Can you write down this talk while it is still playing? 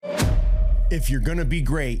If you're going to be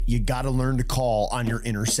great, you got to learn to call on your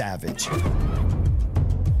inner savage.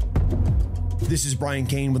 This is Brian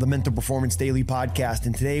Cain with the Mental Performance Daily Podcast,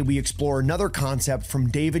 and today we explore another concept from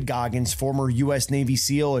David Goggins, former U.S. Navy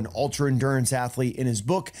SEAL and ultra-endurance athlete, in his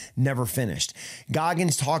book, Never Finished.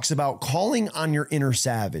 Goggins talks about calling on your inner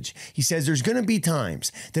savage. He says there's going to be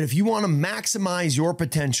times that if you want to maximize your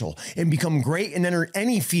potential and become great in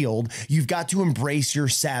any field, you've got to embrace your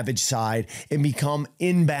savage side and become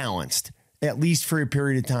imbalanced, at least for a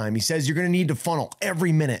period of time. He says you're going to need to funnel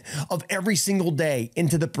every minute of every single day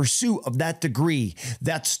into the pursuit of that degree,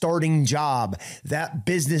 that starting job, that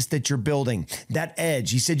business that you're building, that edge.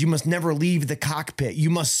 He said you must never leave the cockpit. You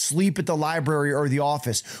must sleep at the library or the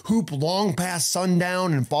office, hoop long past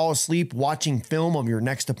sundown, and fall asleep watching film of your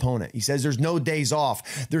next opponent. He says there's no days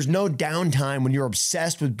off. There's no downtime when you're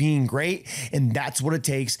obsessed with being great, and that's what it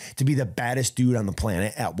takes to be the baddest dude on the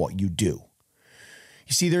planet at what you do.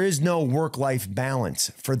 You see, there is no work-life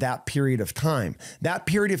balance for that period of time. That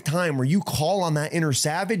period of time where you call on that inner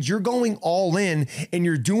savage, you're going all in and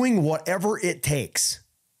you're doing whatever it takes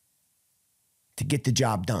to get the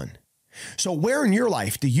job done. So where in your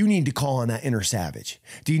life do you need to call on that inner savage?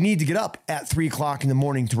 Do you need to get up at 3 o'clock in the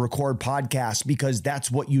morning to record podcasts because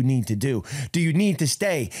that's what you need to do? Do you need to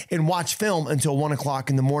stay and watch film until 1 o'clock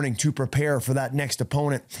in the morning to prepare for that next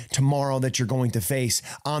opponent tomorrow that you're going to face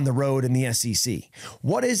on the road in the SEC?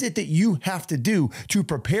 What is it that you have to do to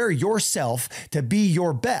prepare yourself to be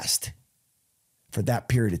your best for that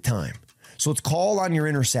period of time? So let's call on your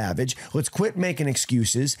inner savage. Let's quit making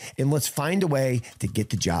excuses and let's find a way to get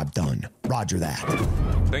the job done. Roger that.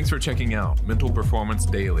 Thanks for checking out Mental Performance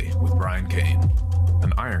Daily with Brian Cain,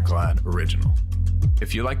 an Ironclad original.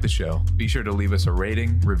 If you like the show, be sure to leave us a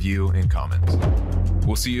rating, review, and comments.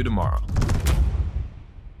 We'll see you tomorrow.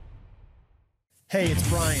 Hey, it's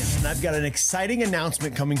Brian, and I've got an exciting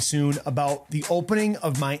announcement coming soon about the opening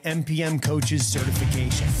of my MPM Coaches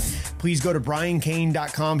certification. Please go to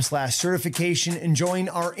briancain.com/certification and join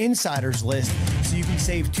our insiders list so you can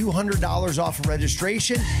save $200 off of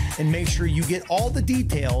registration and make sure you get all the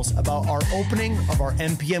details about our opening of our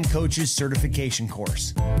MPM Coaches certification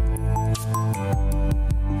course.